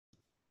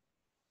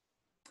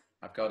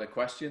I've got a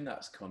question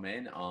that's come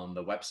in on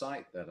the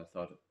website that I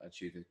thought I'd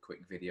shoot a quick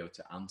video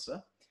to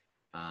answer.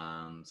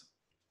 And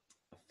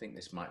I think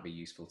this might be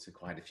useful to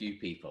quite a few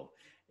people.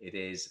 It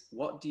is,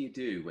 what do you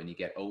do when you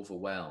get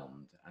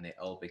overwhelmed and it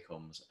all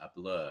becomes a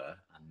blur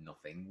and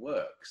nothing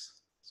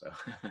works? So,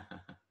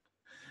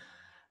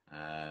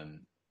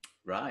 um,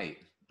 right,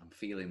 I'm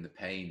feeling the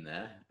pain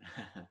there.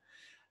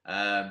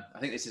 I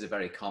think this is a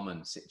very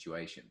common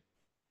situation.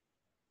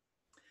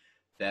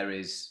 There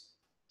is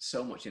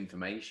so much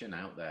information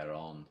out there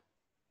on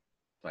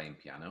playing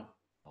piano,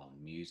 on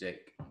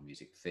music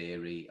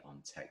theory,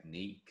 on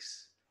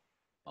techniques,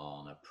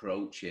 on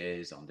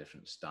approaches, on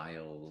different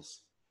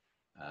styles.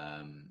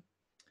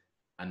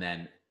 And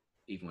then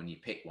even when you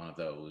pick one of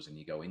those and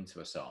you go into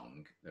a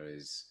song, there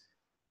is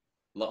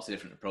lots of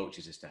different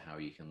approaches as to how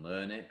you can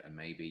learn it. And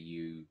maybe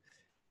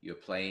you're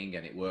playing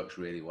and it works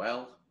really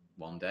well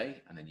one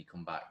day, and then you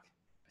come back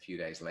a few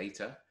days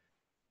later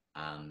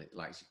and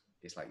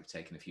it's like you've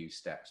taken a few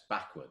steps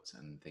backwards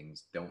and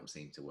things don't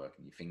seem to work,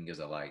 and your fingers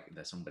are like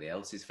they're somebody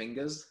else's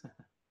fingers.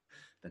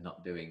 They're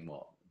not doing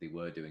what they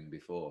were doing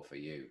before for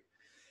you.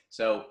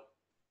 So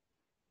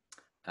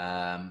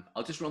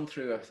I'll just run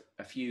through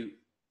a few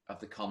of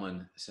the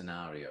common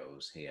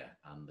scenarios here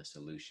and the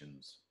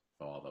solutions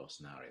for those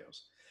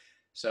scenarios.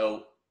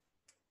 So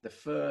the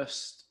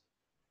first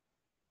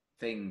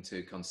thing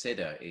to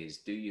consider is,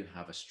 do you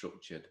have a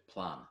structured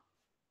plan?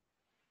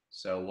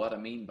 So what I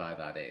mean by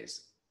that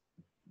is,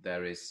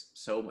 there is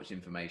so much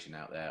information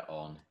out there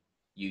on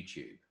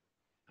YouTube,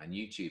 and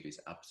YouTube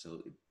is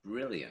absolutely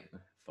brilliant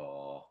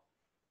for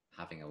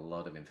having a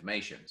lot of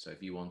information. So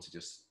if you want to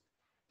just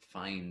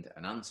find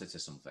an answer to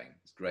something,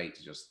 it's great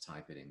to just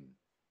type it in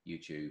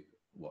YouTube,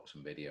 watch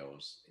some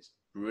videos. It's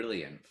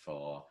brilliant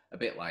for a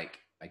bit like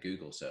a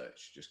Google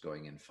search, just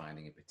going and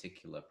finding a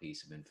particular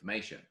piece of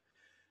information.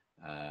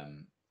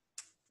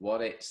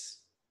 What it's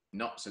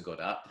not so good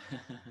at,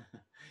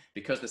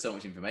 because there's so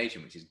much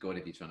information, which is good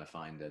if you're trying to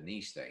find a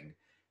niche thing,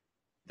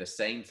 the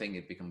same thing,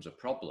 it becomes a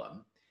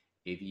problem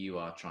if you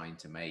are trying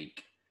to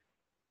make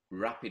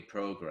rapid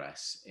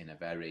progress in a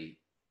very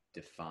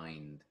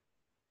defined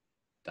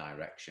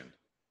direction,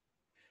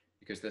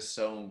 because there's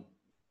so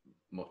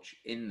much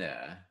in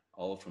there,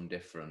 all from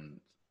different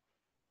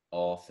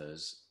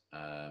authors,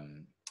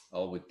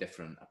 all with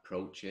different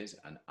approaches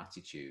and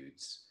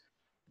attitudes,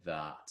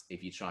 that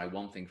if you try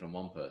one thing from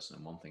one person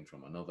and one thing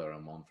from another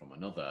and one from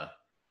another,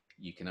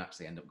 you can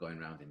actually end up going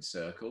around in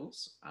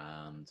circles,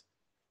 and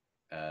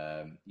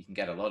you can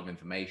get a lot of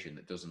information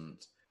that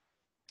doesn't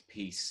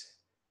piece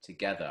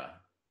together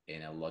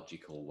in a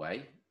logical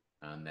way,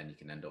 and then you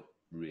can end up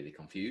really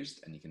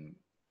confused and you can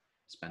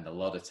spend a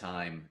lot of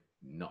time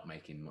not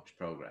making much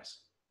progress.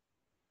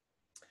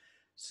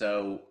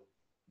 So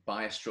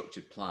by a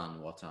structured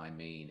plan, what I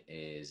mean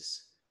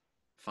is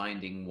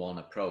finding one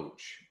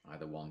approach,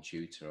 either one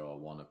tutor or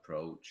one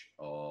approach,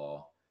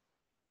 or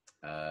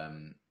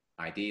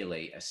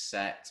ideally a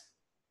set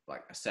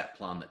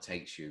plan that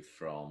takes you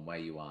from where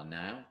you are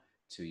now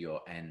to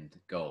your end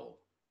goal.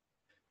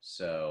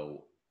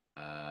 So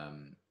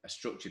a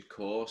structured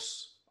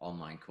course,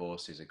 online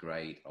courses are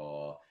great,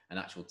 or an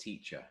actual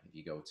teacher. If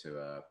you go to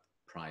a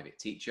private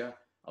teacher,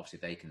 obviously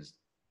they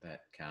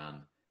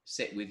can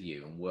sit with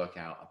you and work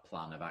out a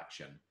plan of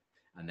action,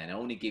 and then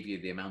only give you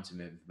the amount of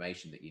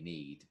information that you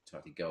need to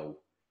actually go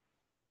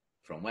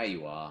from where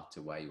you are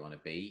to where you want to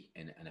be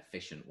in an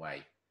efficient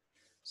way.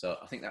 So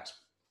I think that's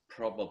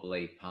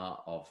probably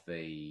part of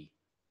the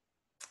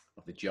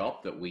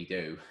job that we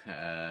do.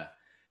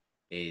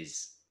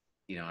 Is,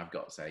 you know, I've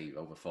got, say,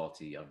 over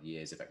 40 odd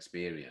years of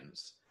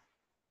experience,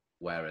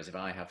 whereas if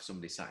I have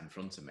somebody sat in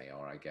front of me,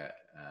 or I get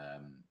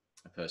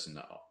a person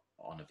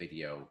on a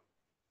video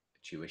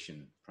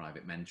tuition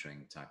private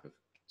mentoring type of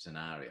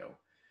scenario,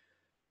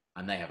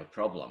 and they have a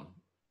problem,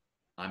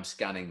 I'm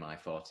scanning my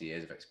 40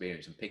 years of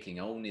experience and picking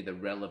only the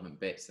relevant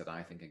bits that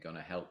I think are going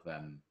to help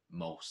them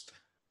most.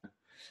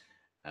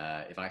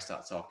 If I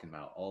start talking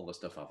about all the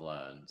stuff I've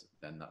learned,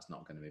 then that's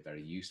not going to be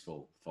very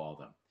useful for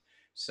them.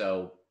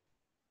 So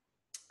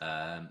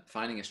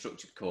finding a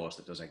structured course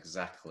that does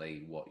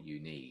exactly what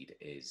you need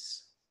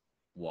is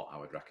what I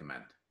would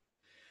recommend.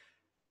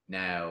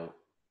 Now,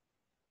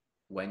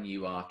 when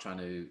you are trying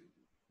to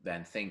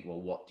then think,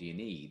 well, what do you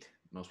need?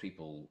 Most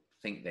people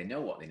think they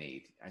know what they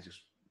need. I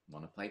just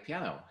want to play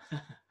piano.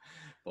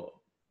 But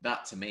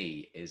that to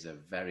me is a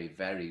very,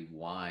 very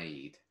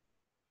wide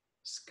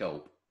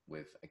scope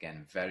with,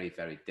 again, very,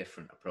 very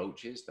different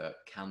approaches that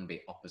can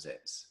be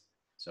opposites.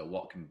 So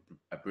what can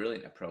a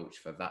brilliant approach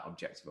for that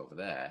objective over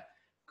there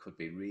could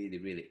be really,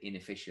 really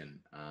inefficient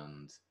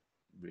and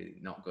really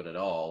not good at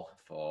all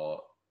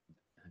for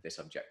this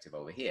objective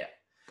over here.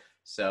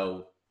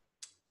 So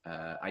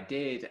I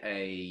did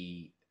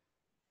a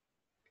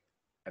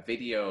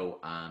video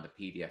and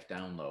a PDF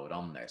download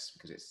on this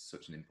because it's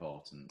such an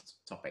important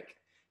topic.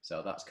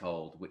 So that's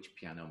called "Which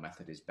Piano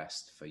Method is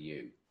Best for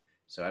You?"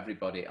 So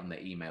everybody on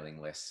the emailing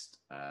list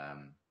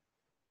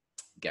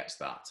gets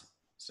that.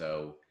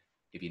 So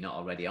if you're not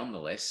already on the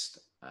list,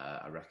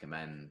 I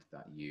recommend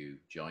that you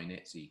join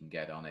it so you can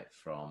get on it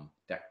from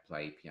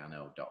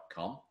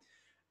DecPlayPiano.com.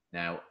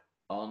 Now,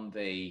 I'll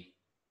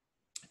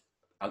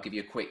give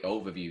you a quick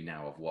overview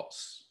now of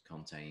what's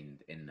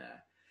contained in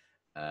there.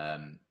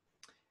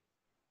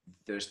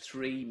 There's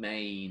three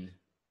main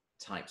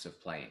types of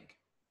playing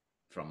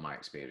from my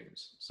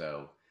experience.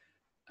 So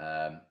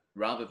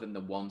rather than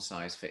the one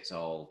size fits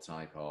all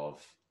type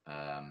of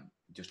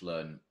just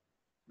learn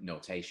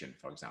notation,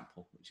 for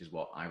example, which is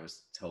what I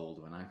was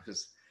told when I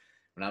was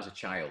a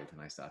child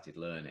and I started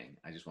learning.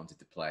 I just wanted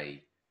to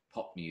play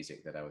pop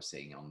music that I was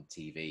seeing on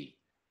TV,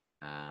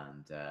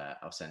 and I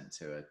was sent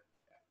to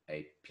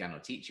a piano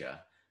teacher,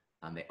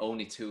 and the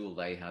only tool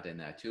they had in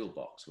their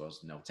toolbox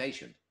was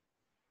notation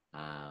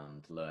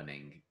and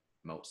learning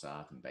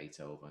Mozart and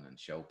Beethoven and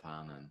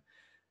Chopin,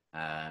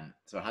 and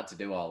so I had to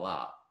do all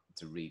that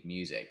to read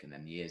music. And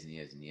then years and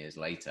years and years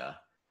later,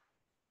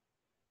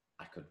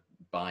 I could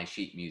buy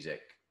sheet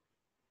music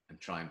and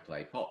try and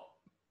play pop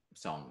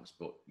songs,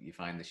 but you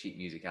find the sheet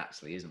music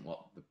actually isn't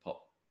what the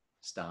pop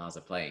stars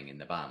are playing in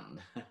the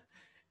band.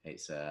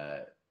 It's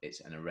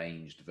an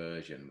arranged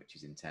version which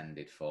is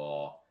intended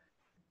for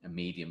a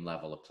medium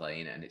level of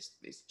playing, and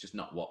it's just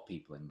not what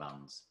people in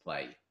bands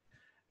play.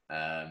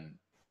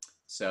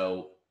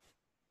 So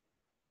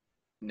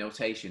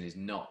notation is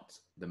not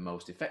the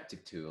most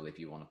effective tool if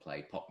you want to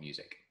play pop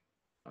music.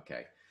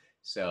 Okay,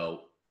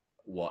 so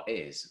what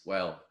is?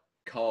 Well,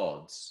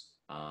 chords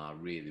are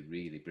really,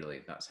 really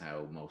brilliant. That's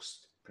how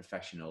most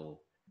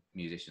professional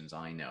musicians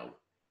I know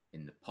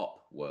in the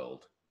pop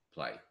world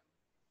play.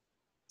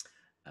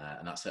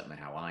 And that's certainly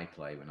how I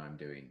play when I'm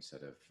doing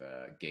sort of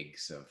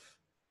gigs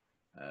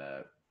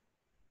of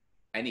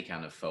any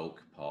kind of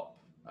folk, pop,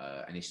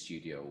 any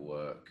studio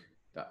work,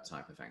 that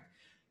type of thing.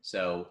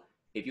 So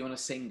if you want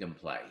to sing and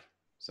play,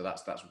 so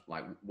that's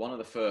like one of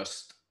the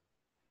first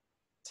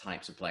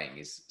types of playing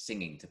is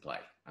singing to play.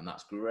 And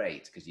that's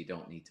great because you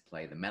don't need to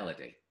play the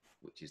melody,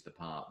 which is the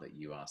part that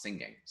you are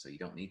singing. So you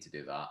don't need to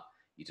do that.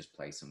 You just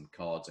play some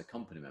chords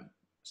accompaniment.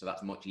 So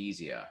that's much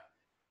easier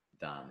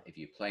than if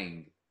you're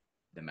playing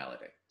the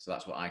melody. So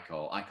that's what I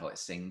call it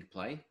sing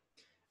play.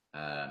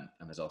 And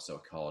there's also a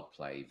chord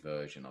play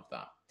version of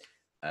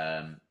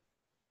that.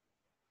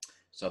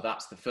 So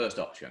that's the first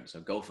option. So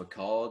go for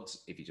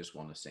chords if you just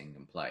want to sing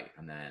and play.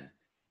 And then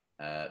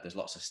there's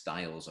lots of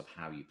styles of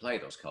how you play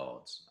those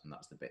chords. And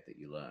that's the bit that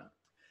you learn.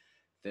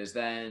 There's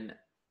then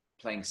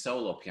playing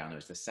solo piano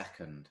is the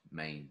second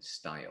main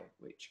style,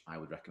 which I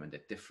would recommend a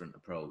different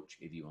approach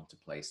if you want to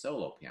play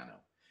solo piano.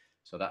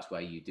 So that's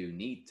where you do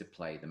need to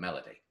play the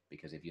melody,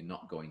 because if you're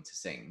not going to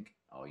sing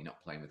or you're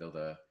not playing with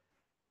other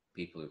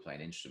people who play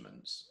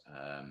instruments,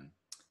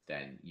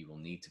 then you will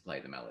need to play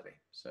the melody.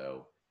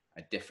 So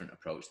a different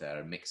approach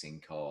there,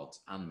 mixing chords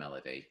and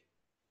melody,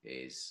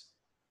 is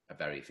a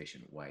very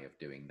efficient way of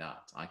doing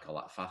that. I call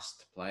that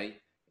fast play,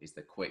 is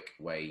the quick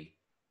way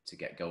to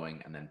get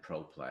going, and then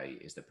pro play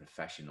is the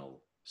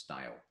professional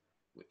style,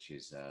 which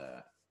is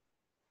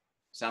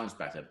sounds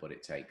better, but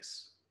it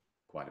takes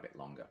quite a bit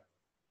longer.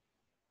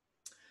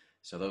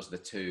 So those are the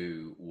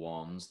two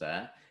ones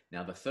there.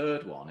 Now the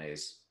third one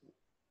is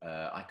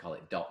I call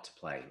it dot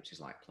play, which is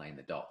like playing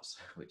the dots,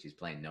 which is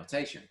playing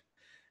notation,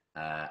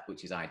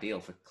 which is ideal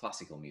for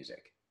classical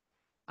music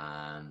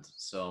and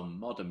some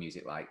modern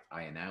music like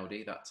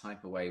Einaudi, that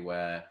type of way,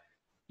 where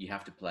you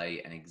have to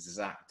play an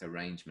exact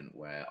arrangement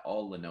where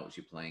all the notes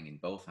you're playing in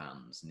both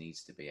hands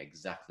needs to be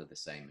exactly the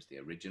same as the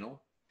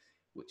original,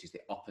 which is the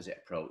opposite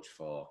approach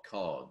for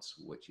chords,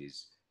 which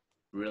is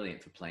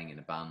brilliant for playing in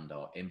a band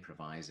or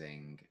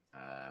improvising,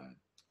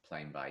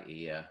 playing by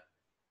ear.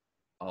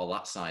 All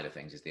that side of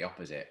things is the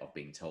opposite of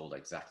being told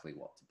exactly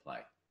what to play.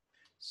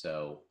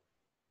 So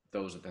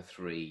those are the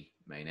three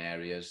main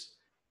areas.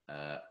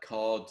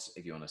 Chords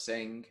if you want to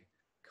sing,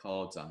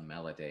 chords and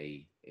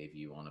melody if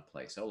you want to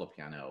play solo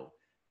piano,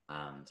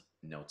 and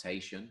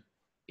notation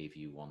if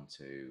you want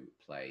to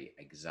play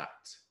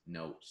exact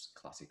notes,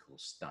 classical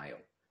style.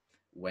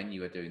 When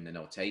you are doing the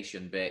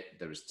notation bit,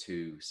 there's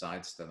two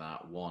sides to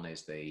that. One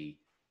is the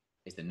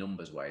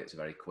numbers way. It's a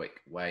very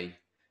quick way.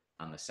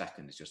 And the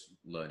second is just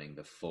learning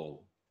the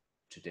full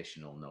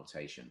traditional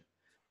notation,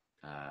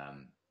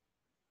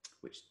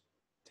 which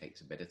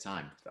takes a bit of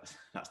time.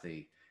 That's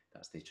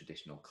the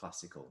traditional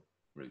classical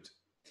route.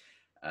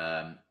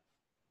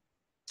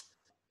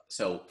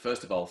 So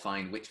first of all,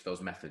 find which of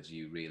those methods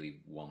you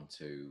really want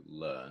to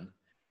learn.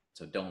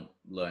 So don't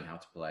learn how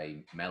to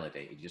play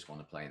melody if you just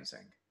want to play and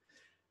sing.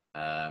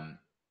 The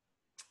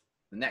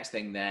next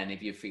thing then,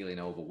 if you're feeling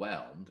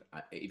overwhelmed,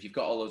 if you've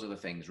got all those other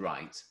things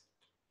right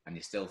and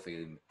you're still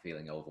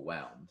feeling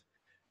overwhelmed,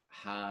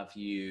 are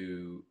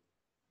you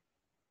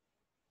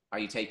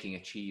taking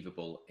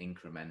achievable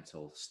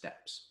incremental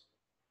steps?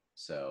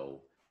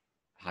 So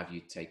have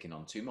you taken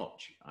on too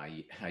much? Are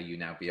you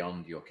now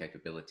beyond your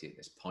capability at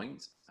this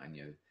point, and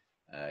you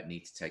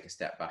need to take a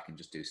step back and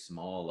just do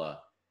smaller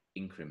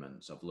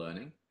increments of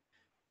learning?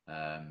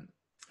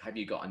 Have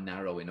you got a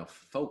narrow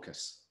enough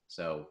focus?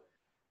 So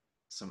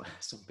some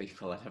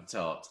people that I've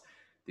taught,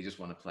 They just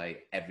want to play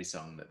every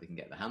song that they can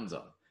get their hands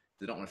on.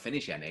 They don't want to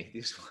finish any. They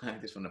just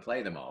want to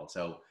play them all.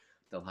 So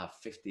they'll have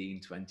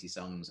 15, 20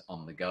 songs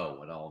on the go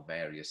at all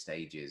various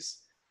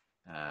stages.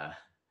 Uh,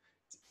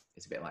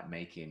 it's a bit like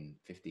making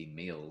 15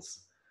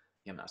 meals.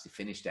 You haven't actually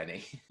finished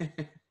any.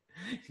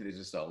 There's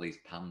just all these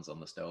pans on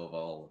the stove,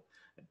 all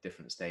at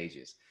different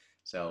stages.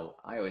 So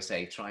I always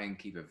say try and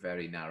keep a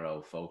very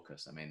narrow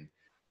focus. I mean,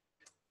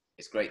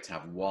 it's great to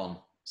have one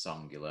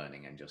song you're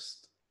learning and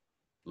just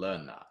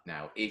learn that.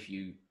 Now, if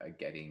you are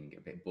getting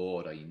a bit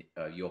bored,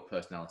 or your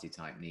personality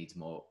type needs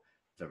more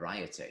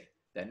variety,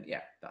 then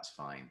yeah, that's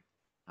fine.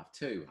 Have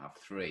two, have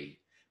three,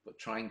 but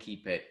try and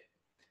keep it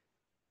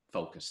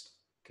focused,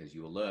 because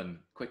you will learn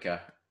quicker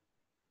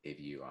if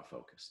you are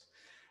focused.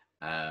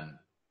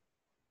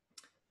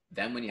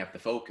 Then when you have the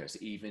focus,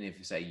 even if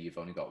you say you've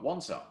only got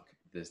one song,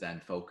 there's then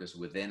focus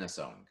within a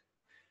song.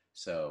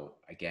 So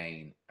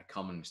again, a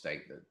common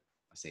mistake that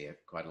I see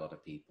quite a lot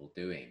of people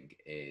doing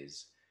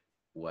is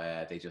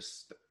where they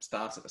just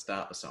start at the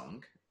start of the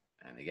song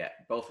and they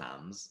get both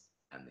hands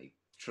and they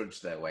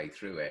trudge their way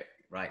through it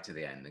right to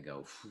the end and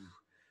go,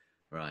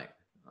 right,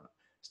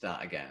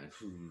 start again,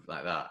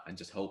 like that, and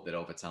just hope that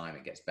over time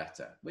it gets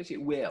better, which it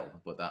will,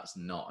 but that's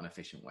not an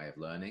efficient way of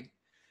learning.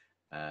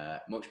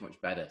 Much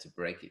better to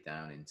break it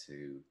down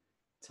into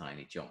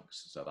tiny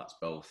chunks. So that's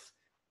both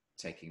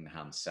taking the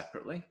hands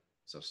separately.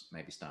 So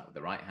maybe start with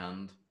the right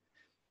hand,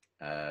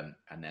 and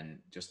then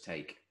just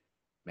take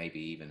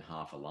maybe even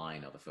half a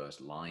line or the first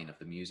line of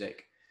the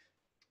music.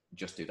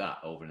 Just do that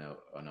over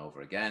and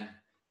over again.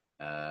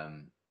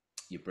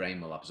 Your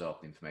brain will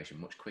absorb the information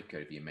much quicker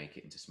if you make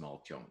it into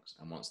small chunks.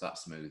 And once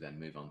that's smooth, then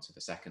move on to the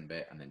second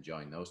bit and then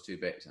join those two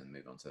bits and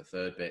move on to the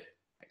third bit,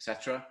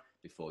 etc.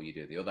 before you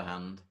do the other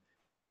hand.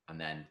 And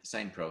then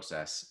same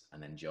process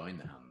and then join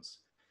the hands.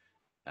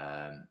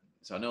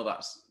 So I know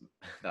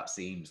that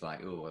seems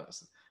like, oh,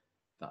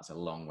 that's a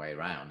long way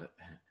around.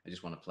 I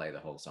just want to play the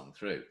whole song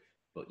through.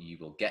 But you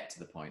will get to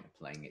the point of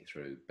playing it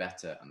through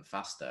better and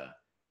faster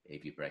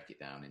if you break it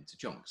down into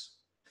chunks.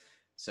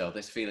 So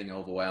this feeling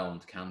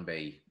overwhelmed can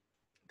be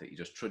that you're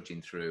just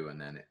trudging through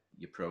and then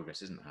your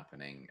progress isn't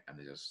happening, and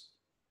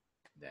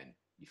then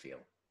you feel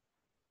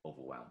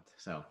overwhelmed.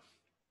 So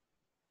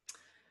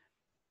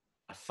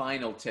a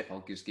final tip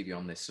I'll just give you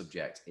on this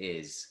subject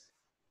is,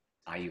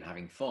 are you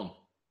having fun?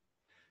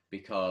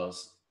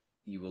 Because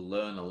you will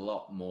learn a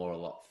lot more, a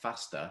lot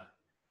faster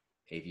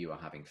if you are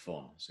having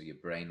fun. So your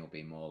brain will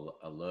be more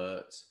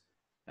alert,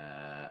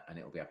 and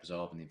it will be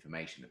absorbing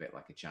information a bit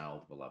like a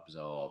child will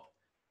absorb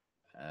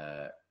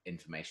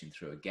information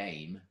through a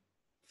game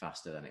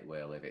faster than it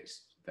will if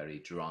it's very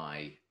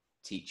dry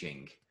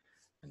teaching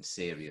and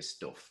serious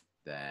stuff.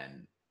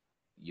 Then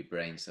your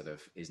brain sort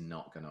of is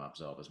not going to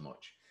absorb as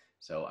much.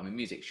 So, I mean,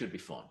 music should be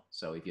fun.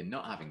 So if you're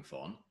not having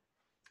fun,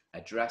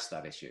 address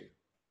that issue.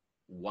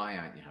 Why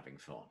aren't you having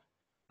fun?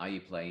 Are you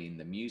playing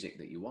the music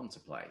that you want to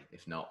play?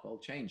 If not, well,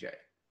 change it.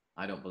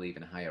 I don't believe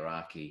in a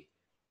hierarchy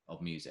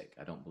of music.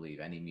 I don't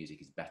believe any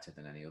music is better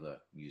than any other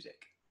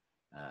music.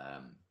 I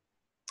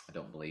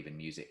don't believe in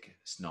music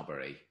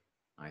snobbery.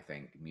 I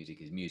think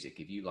music is music.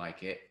 If you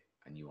like it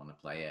and you want to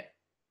play it,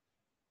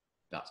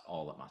 that's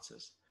all that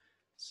matters.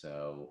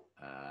 So,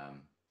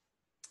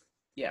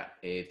 yeah,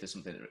 if there's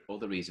something,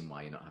 other reason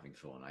why you're not having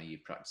fun, are you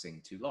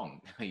practicing too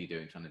long? Are you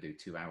trying to do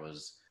 2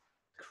 hours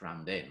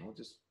crammed in? Well,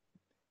 just,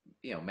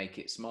 make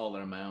it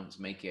smaller amounts,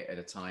 make it at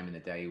a time in the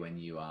day when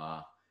you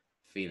are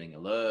feeling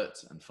alert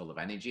and full of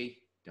energy.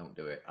 Don't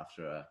do it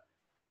after a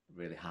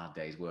really hard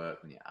day's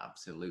work when you're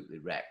absolutely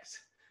wrecked.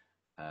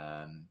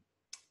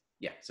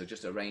 So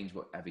just arrange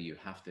whatever you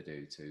have to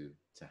do to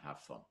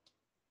have fun.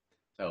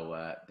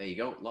 So there you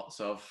go. Lots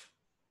of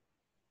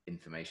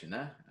information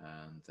there,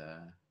 and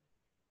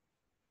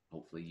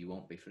hopefully you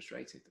won't be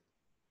frustrated.